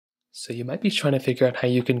So you might be trying to figure out how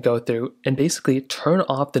you can go through and basically turn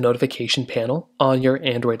off the notification panel on your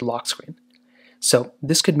Android lock screen. So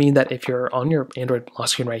this could mean that if you're on your Android lock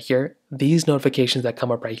screen right here, these notifications that come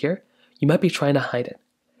up right here, you might be trying to hide it.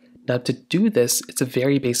 Now to do this, it's a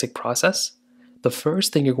very basic process. The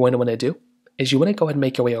first thing you're going to want to do is you want to go ahead and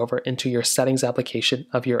make your way over into your settings application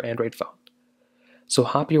of your Android phone. So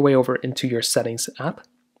hop your way over into your settings app,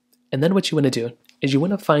 and then what you want to do is you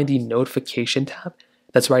want to find the notification tab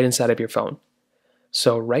that's right inside of your phone.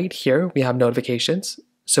 So right here, we have notifications.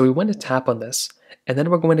 So we want to tap on this, and then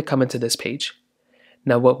we're going to come into this page.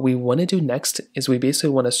 Now what we want to do next is we basically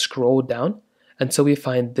want to scroll down until we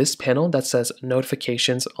find this panel that says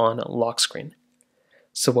notifications on lock screen.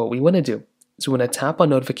 So what we want to do is we want to tap on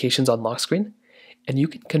notifications on lock screen, and you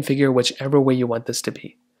can configure whichever way you want this to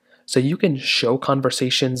be. So you can show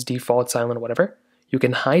conversations, default, silent, whatever. You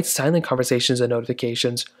can hide silent conversations and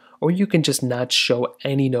notifications, or you can just not show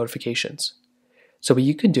any notifications. So what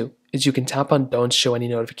you can do is you can tap on don't show any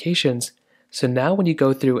notifications. So now when you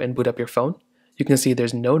go through and boot up your phone, you can see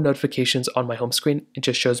there's no notifications on my home screen. It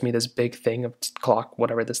just shows me this big thing of clock,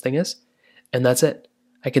 whatever this thing is. And that's it.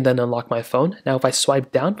 I can then unlock my phone. Now if I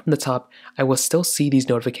swipe down from the top, I will still see these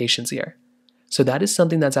notifications here. So that is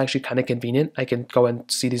something that's actually kind of convenient. I can go and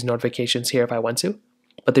see these notifications here if I want to,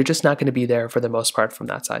 but they're just not going to be there for the most part from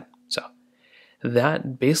that side. So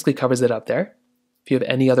that basically covers it up there. If you have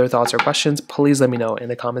any other thoughts or questions, please let me know in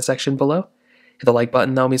the comment section below. Hit the like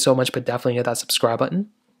button, that would mean so much, but definitely hit that subscribe button.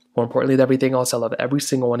 More importantly than everything else, I love every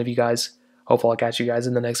single one of you guys. Hopefully I'll catch you guys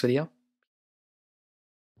in the next video.